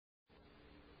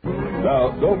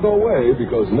Now, don't go away,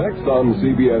 because next on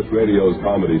CBS Radio's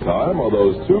Comedy Time are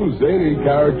those two zany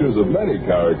characters of many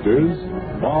characters,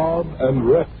 Bob and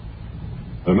Ray.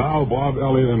 And now, Bob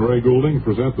Elliott and Ray Goulding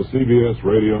present the CBS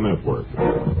Radio Network.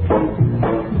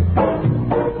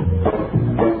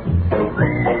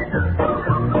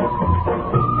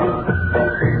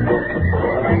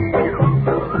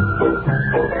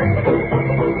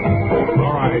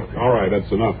 All right,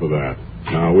 that's enough of that.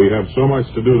 Now, we have so much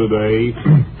to do today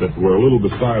that we're a little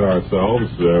beside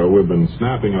ourselves. We've been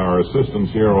snapping our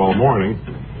assistants here all morning.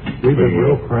 We've been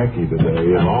real cranky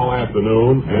today. All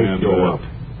afternoon.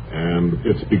 And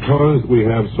it's because we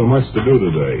have so much to do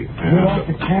today. And we want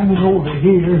the cannon over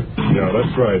here. Yeah,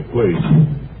 that's right, please.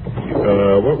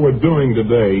 What we're doing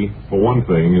today, for one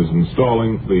thing, is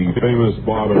installing the famous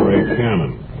Bob and Ray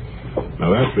cannon.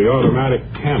 Now, that's the automatic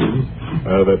cannon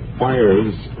that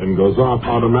fires and goes off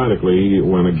automatically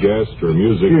when a guest or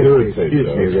music irritates us. Excuse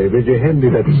me, Ray. Would you hand me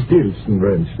that Stilson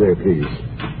wrench there, please?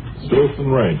 Stilson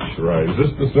wrench, right. Is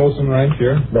this the Stilson wrench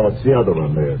here? No, it's the other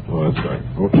one there. Oh, that's right.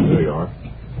 Okay, there you are.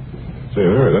 Say,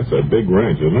 there, that's a big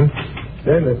wrench, isn't it?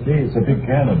 Then let's see, it's a big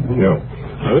cannon, too. Yeah.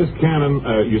 Now, this cannon,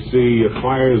 you see,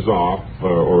 fires off,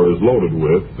 or is loaded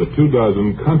with, the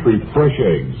 24 country fresh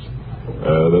eggs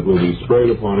that will be sprayed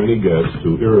upon any guest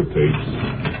who irritates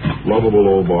lovable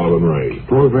old Bob and Ray. The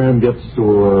program gets to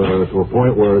a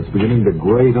point where it's beginning to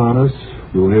grate on us.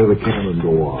 You'll hear the cannon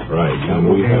go off. Right. And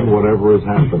we have whatever is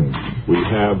happening. We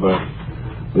have...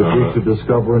 if we should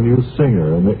discover a new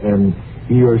singer, and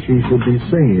he or she should be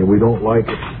singing, and we don't like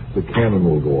it, the cannon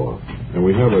will go off. And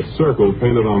we have a circle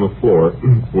painted on the floor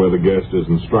where the guest is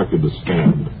instructed to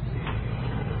stand.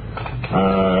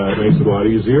 It makes it a lot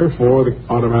easier for the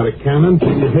automatic cannon to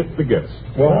hit the guest.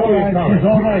 Well, all right.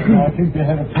 I think they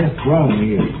had a test run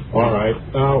here. All right.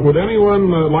 Would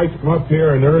anyone like to come up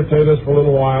here and irritate us for a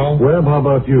little while? Webb, how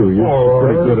about you? You're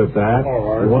pretty good at that.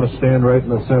 All right. You want to stand right in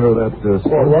the center of that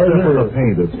right here. The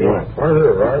paint. It's right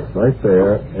here, right? Right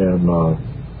there. And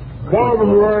Bob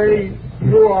and Ray,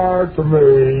 you are to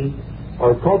me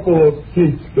a couple of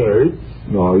cheapskates.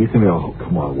 No, you can. Oh,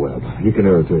 come on, Webb. You can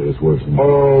irritate us worse than that.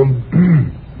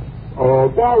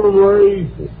 Bob and Ray,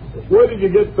 where did you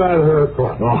get that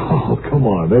haircut? Oh, come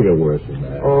on. They get worse than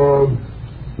that.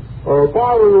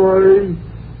 Bob and Ray,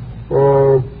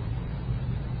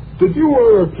 did you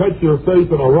ever catch your face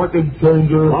in a record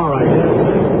changer? All right.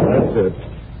 That's it.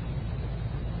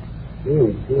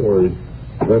 Oh, boy.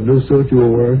 That new suit you were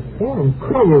wearing? Oh, I'm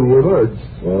covered with eggs.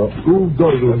 Well,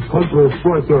 24 country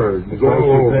fresh eggs. That's what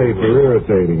you pay for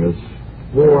irritating us.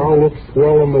 Boy, I'll look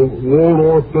swell in the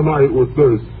Waldorf tonight with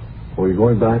this. Oh, you're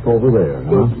going back over there,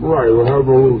 huh? That's right. We'll have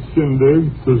a little shindig,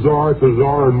 Cesar,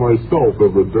 and myself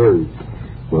every day.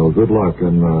 Well, good luck,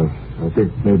 and I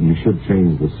think maybe you should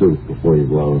change the suit before you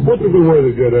go out. What's a good way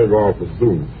to get egg off a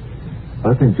suit?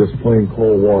 I think just plain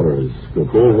cold water is good.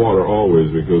 Cold water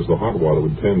always, because the hot water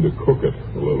would tend to cook it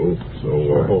a little.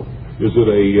 So, is it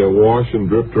a wash and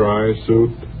drip dry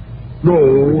suit? No.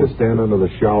 You just stand under the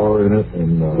shower in it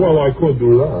and... Well, I could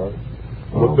do that.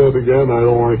 But then again, I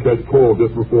don't want to catch cold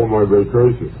just before my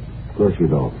vacation. Of course you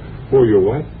don't. For your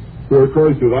what?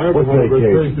 Vacation. I haven't had a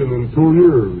vacation in 2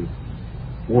 years.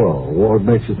 Well, what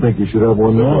makes you think you should have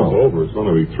one now? It's over. It's going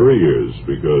to be 3 years,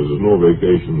 because there's no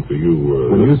vacation for you.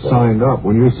 When you signed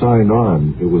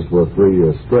on, it was for a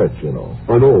 3-year stretch, you know.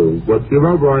 I know, but you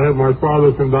remember I had my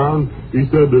father come down. He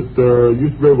said that you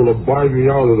used to be able to buy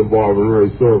me out of the Bob and Ray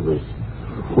service.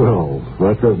 Well,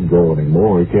 that doesn't go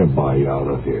anymore. He can't buy you out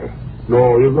of here.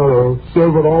 No, you've got to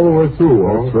serve it all the way through,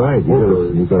 huh? That's right.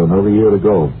 You've got another year to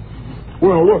go.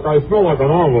 Well, look, I smell like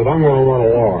an omelet. I'm going to run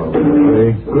alarm.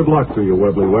 Okay. Good luck to you,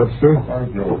 Webley Webster.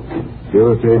 Thank you.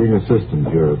 Irritating assistant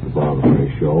here at the Bob and Ray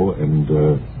Show, and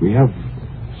we have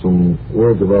some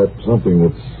words about something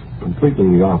that's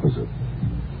completely the opposite.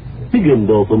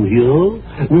 Higginbotham here.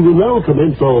 We will now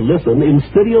commence our lesson in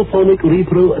stereophonic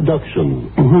reproduction.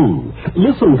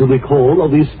 Listen to the call of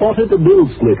the spotted bill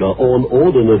snicker on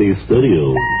ordinary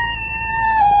stereo.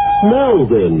 Now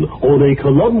then, on a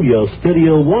Columbia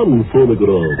Stereo 1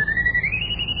 phonograph.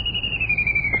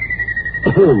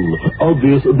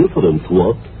 Obvious difference,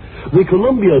 what? The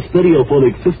Columbia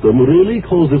stereophonic system really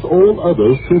causes all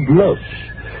others to blush.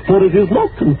 For it is not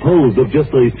composed of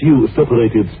just a few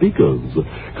separated speakers.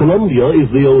 Columbia is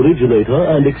the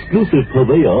originator and exclusive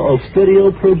purveyor of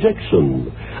stereo projection.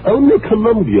 Only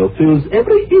Columbia fills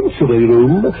every inch of a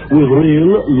room with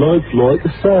real, lifelike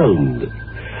sound.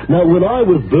 Now, when I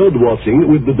was bird-watching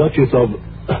with the Duchess of...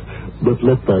 But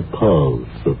let that pass.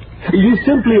 You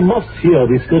simply must hear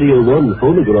the Stereo 1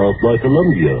 phonograph by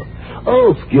Columbia.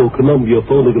 Ask your Columbia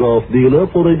phonograph dealer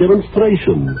for a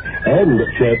demonstration. And,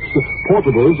 chaps,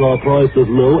 portables are priced as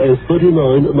low as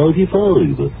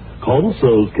 $39.95.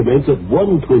 Consoles commence at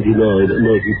 $129.95.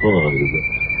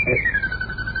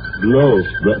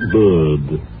 Lost that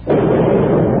bird.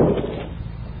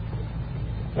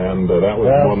 And that was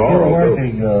one oral.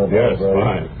 Working, yes,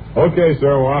 fine. Okay,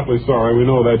 sir, we're awfully sorry. We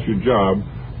know that's your job,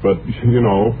 but, you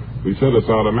know, we said it's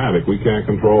automatic. We can't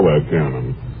control that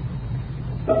cannon.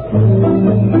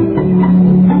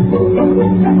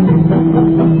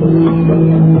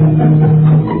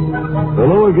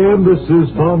 Hello again, this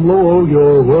is Tom Lowell,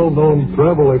 your well-known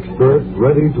travel expert,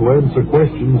 ready to answer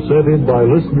questions sent in by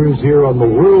listeners here on the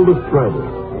World of Travel.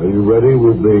 Are you ready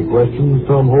with the questions,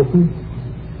 Tom Holton?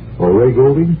 Or Ray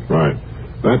Golding? Right.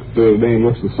 That name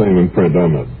looks the same in print,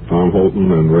 doesn't it? Tom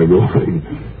Holton and Ray Golding.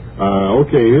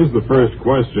 Okay, here's the first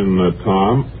question,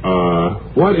 Tom.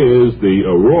 What is the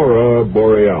Aurora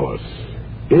Borealis?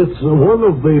 It's one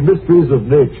of the mysteries of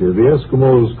nature. The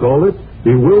Eskimos call it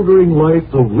bewildering light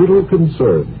of little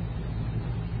concern.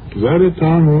 Is that it,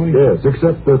 Tom, really? Yes,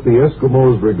 except that the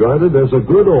Eskimos regard it as a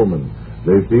good omen.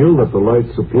 They feel that the light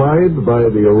supplied by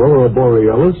the Aurora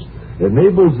Borealis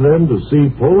enables them to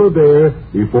see polar bear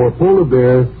before polar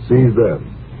bear sees them.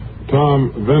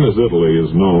 Tom, Venice, Italy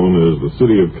is known as the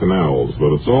city of canals,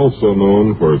 but it's also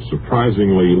known for its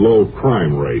surprisingly low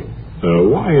crime rate.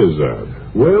 Why is that?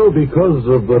 Well, because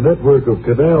of the network of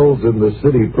canals in the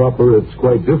city proper, it's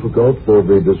quite difficult for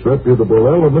the disreputable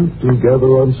element to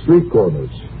gather on street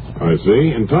corners. I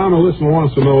see. And Tom, a listener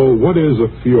wants to know, what is a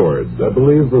fjord? I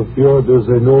believe the fjord is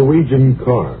a Norwegian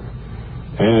car.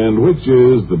 And which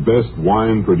is the best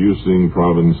wine-producing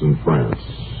province in France?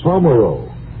 Pomerol.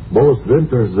 Most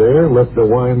vintners there let the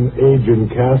wine age in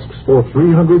casks for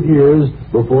 300 years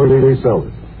before they sell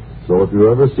it. So if you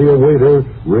ever see a waiter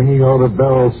wringing out a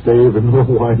barrel stave in a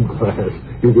wine glass,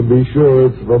 you can be sure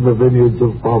it's from the vineyards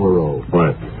of Pomerol.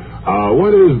 Right.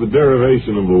 What is the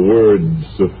derivation of the word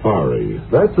safari?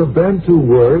 That's a Bantu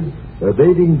word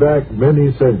dating back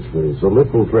many centuries. A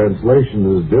literal translation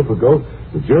is difficult,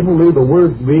 but generally the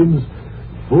word means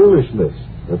foolishness,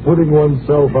 putting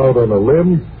oneself out on a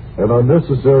limb, an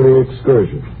unnecessary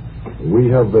excursion. We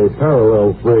have a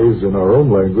parallel phrase in our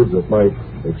own language that might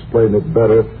explain it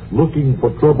better, looking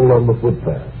for trouble on the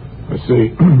footpath. I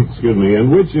see. Excuse me. And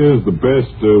which is the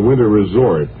best winter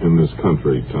resort in this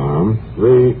country, Tom?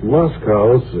 The Lusk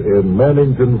House in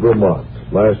Mannington, Vermont.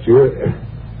 Last year,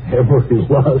 Emery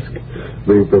Lusk,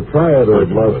 the proprietor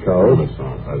of Lusk House.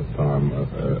 Tom, no,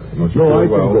 I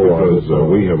can go on. Because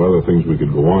we have other things we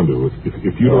could go on to.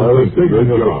 If you don't think that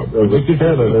your job...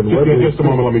 Just a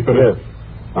moment, let me finish. Yes.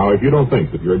 Now, if you don't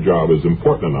think that your job is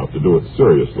important enough to do it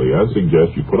seriously, I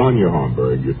suggest you put on your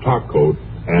Homburg, your top coat,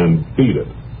 and beat it.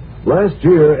 Last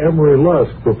year, Emery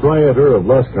Lusk, proprietor of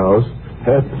Lusk House,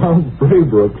 had found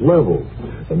Braybrook leveled.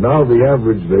 And now the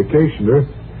average vacationer...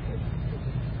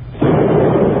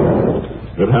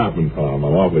 It happened, Tom.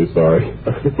 I'm awfully sorry.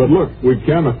 But look, we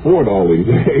can't afford all these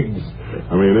eggs.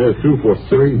 I mean, there's 2 for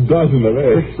 6 dozen of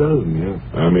eggs. 6 dozen, yeah.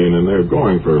 I mean, and they're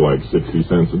going for like 60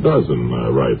 cents a dozen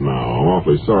right now. I'm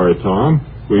awfully sorry, Tom.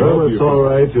 Well, it's all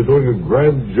right. You're doing a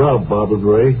grand job, Bob and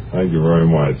Ray. Thank you very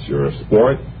much. You're a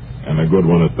sport, and a good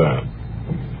one at that.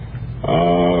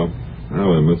 Well,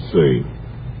 then, let's see.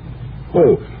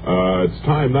 It's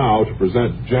time now to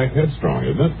present Jack Headstrong,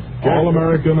 isn't it?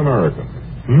 All-American American.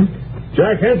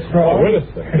 Jack Headstrong. Oh, wait a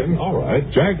second. All right.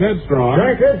 Jack Headstrong.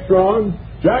 Jack Headstrong.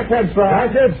 Jack Headstrong.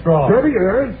 Jack Headstrong. 30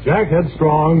 years. Jack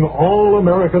Headstrong,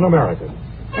 All-American American.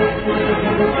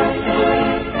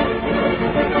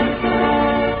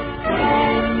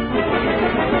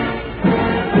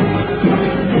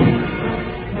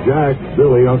 Jack,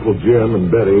 Billy, Uncle Jim, and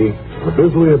Betty are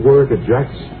busily at work at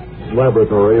Jack's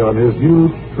laboratory on his new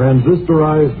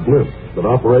transistorized blimp that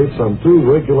operates on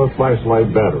 2 regular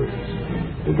flashlight batteries.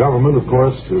 The government, of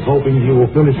course, is hoping he will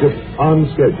finish it on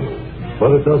schedule.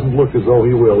 But it doesn't look as though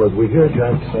he will, as we hear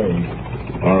Jack saying.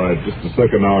 All right, just a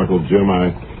second now, Uncle Jim. I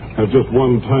have just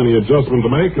one tiny adjustment to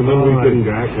make, and then we can...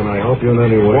 Jack, can I help you in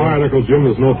any way? Quiet, Uncle Jim.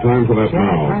 There's no time for that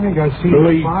now. I think I see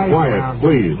Billy, five quiet, rounds.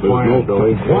 please. There's Quiet, no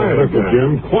Billy. Quiet, Uncle Jim.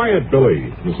 Quiet,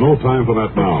 Billy. There's no time for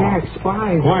that now. Jack,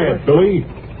 five. Quiet, Billy.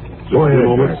 Go a ahead, few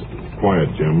moments. Jack. Quiet,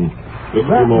 Jim. Just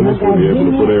a few moments, we'll be able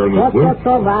to put air in this blimp.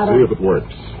 See if it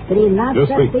works.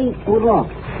 13-й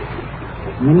урок.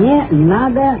 Мне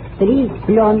надо 3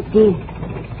 пленки.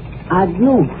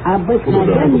 Одну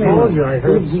обыкновенную и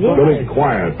 2... Billy,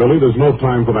 quiet. Billy, there's no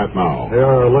time for that now. They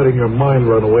are letting your mind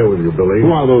run away with you, Billy.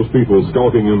 Who are those people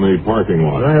skulking in the parking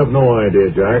lot? I have no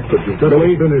idea, Jack, but you've got to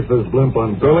finish this blimp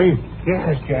on time. Billy,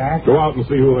 Yes, Jack. go out and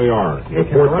see who they are.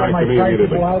 Report back to me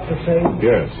immediately. out to say...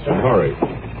 Yes, hurry.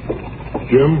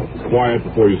 Jim, quiet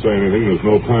before you say anything. There's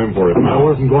no time for it I now.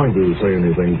 wasn't going to say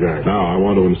anything, Jack. Now, I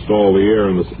want to install the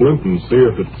air in the splint and see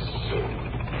if it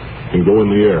can go in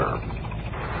the air.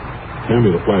 Hand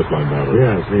me the flashlight battery.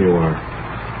 Yes, here you are.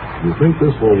 You think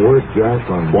this will work, Jack,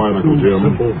 on Quiet, Uncle two Jim.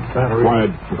 simple batteries?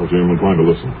 Quiet, Uncle Jim. I'm trying to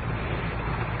listen.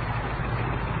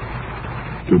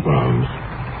 2 pounds.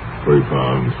 3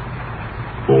 pounds.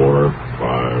 4,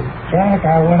 5. Jack,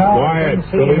 I went out. Quiet,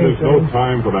 Billy. There's no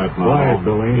time for that now. Quiet,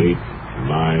 Billy. 8,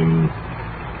 9,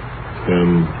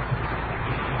 10,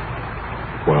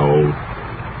 12.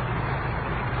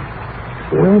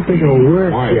 I don't think it'll work,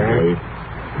 Quiet, Jack. Billy.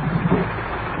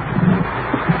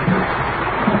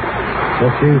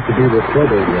 That seems to be the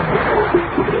trouble, Jack.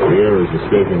 The air is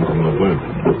escaping from the blimp.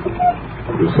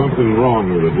 There's something wrong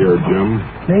with it here, Jim.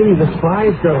 Maybe the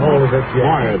spies got hold of it,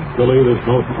 Jack. Quiet, Billy. There's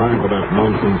no time for that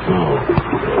nonsense now.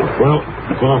 Well,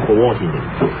 it's off for Washington.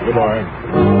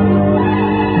 Goodbye.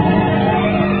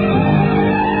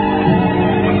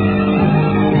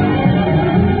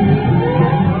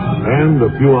 And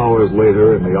a few hours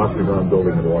later in the Octagon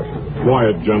building in Washington.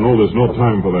 Quiet, General. There's no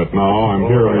time for that now. I'm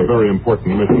here on a very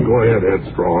important mission. Go ahead,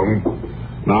 Headstrong.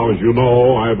 Now, as you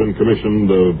know, I have been commissioned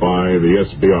by the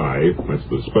SBI, that's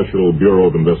the Special Bureau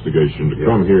of Investigation, to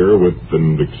come here with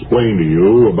and explain to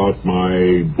you about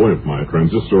my blimp, my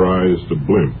transistorized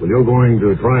blimp. Well, you're going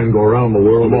to try and go around the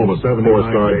world A moment, in 79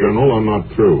 four-star days. General, I'm not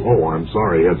through. Oh, I'm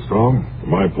sorry, Headstrong.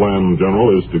 My plan,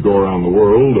 General, is to go around the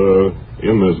world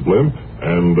in this blimp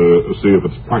and see if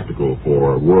it's practical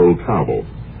for world travel.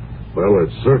 Well,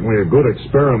 it's certainly a good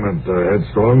experiment,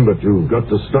 Headstrong, but you've got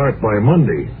to start by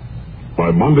Monday. By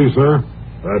Monday, sir?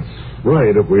 That's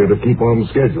right, if we are to keep on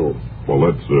schedule. Well,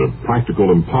 that's a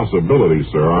practical impossibility,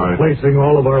 sir. We're placing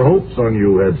all of our hopes on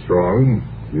you, Headstrong.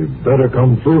 You'd better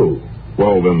come through.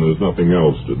 Well, then there's nothing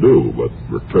else to do but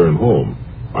return home.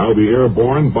 I'll be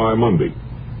airborne by Monday.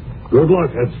 Good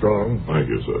luck, Headstrong. Thank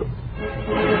you, sir.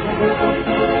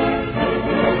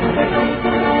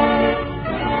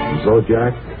 And so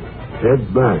Jack heads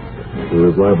back to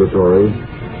his laboratory,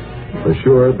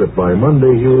 assured that by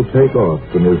Monday he'll take off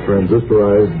in his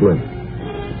transistorized blimp.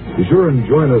 Be sure and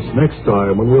join us next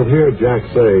time when we'll hear Jack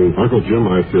say, Uncle Jim,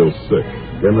 I feel sick.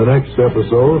 in the next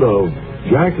episode of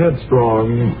Jack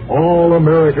Headstrong,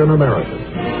 All-American American.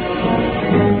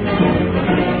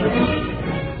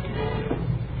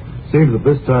 Seems at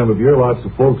this time of year lots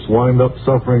of folks wind up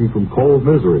suffering from cold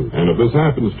misery. And if this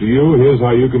happens to you, here's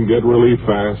how you can get relief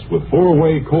fast with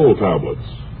 4-way cold tablets.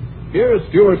 Here's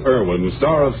Stuart Irwin,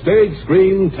 star of stage,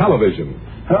 screen, television.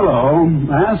 Hello.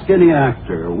 Ask any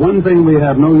actor. One thing we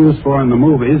have no use for in the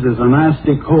movies is a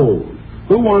nasty cold.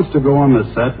 Who wants to go on the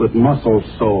set with muscles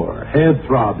sore, head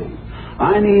throbbing?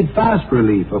 I need fast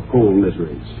relief of cold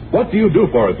miseries. What do you do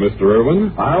for it, Mr.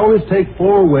 Irwin? I always take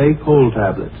 4-way cold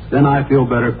tablets. Then I feel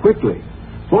better quickly.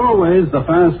 4-way is the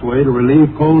fast way to relieve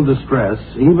cold distress,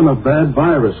 even of bad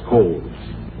virus colds.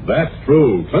 That's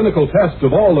true. Clinical tests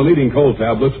of all the leading cold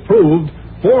tablets proved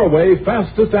 4-way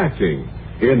fastest acting.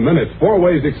 In minutes,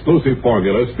 4-way's exclusive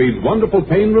formula speeds wonderful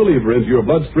pain reliever into your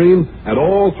bloodstream and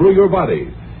all through your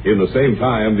body. In the same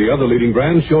time, the other leading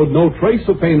brands showed no trace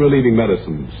of pain-relieving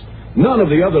medicines. None of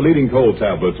the other leading cold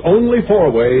tablets, only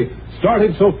 4-way,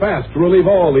 started so fast to relieve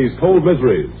all these cold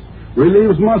miseries.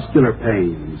 Relieves muscular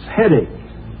pains, headache,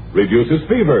 Reduces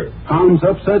fever. calms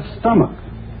upset stomach.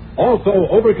 Also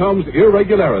overcomes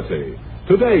irregularity.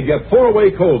 Today, get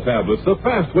 4-way cold tablets, the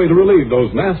fast way to relieve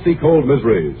those nasty cold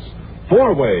miseries.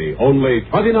 4-way, only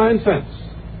 29 cents.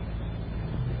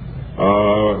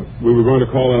 We were going to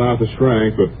call in Arthur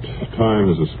Schrank, but time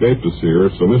has escaped us here.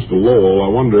 So, Mr. Lowell, I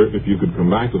wonder if you could come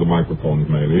back to the microphone,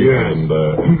 maybe, Yes.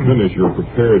 and finish your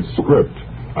prepared script.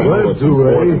 I know Glad it's to,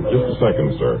 Ray. important. Just a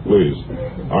second, sir, please.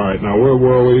 All right, now, where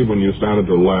were we when you started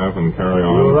to laugh and carry You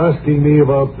on? were asking me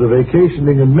about the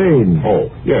vacationing in Maine.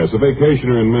 Oh, yes, a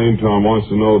vacationer in Maine, Tom, wants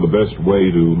to know the best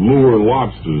way to lure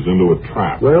lobsters into a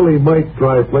trap. Well, he might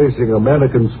try placing a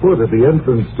mannequin's foot at the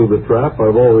entrance to the trap.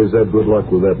 I've always had good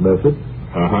luck with that method.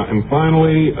 And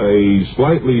finally, a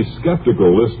slightly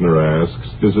skeptical listener asks,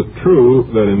 is it true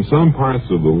that in some parts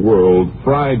of the world,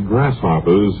 fried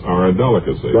grasshoppers are a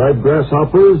delicacy? Fried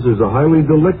grasshoppers is a highly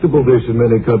delectable dish in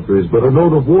many countries, but a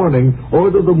note of warning,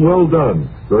 order them well done.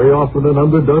 Very often an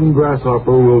underdone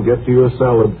grasshopper will get to your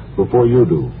salad before you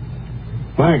do.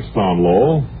 Thanks, Tom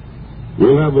Lowell.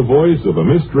 We'll have the voice of a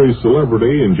mystery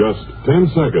celebrity in just 10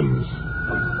 seconds.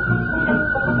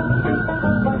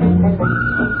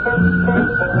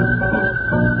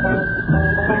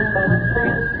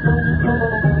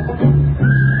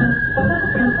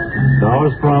 Now,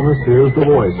 as promised, here's the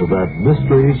voice of that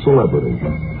mystery celebrity.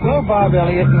 Hello, Bob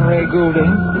Elliott and Ray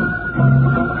Goulding.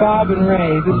 Bob and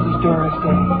Ray, this is Doris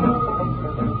Day.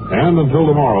 And until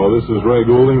tomorrow, this is Ray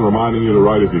Goulding reminding you to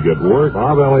write if you get work.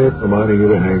 Bob Elliott reminding you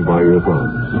to hang by your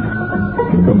thumbs.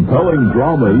 Compelling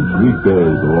drama each weekday,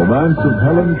 The Romance of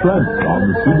Helen Trent on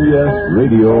the CBS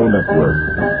Radio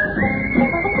Network.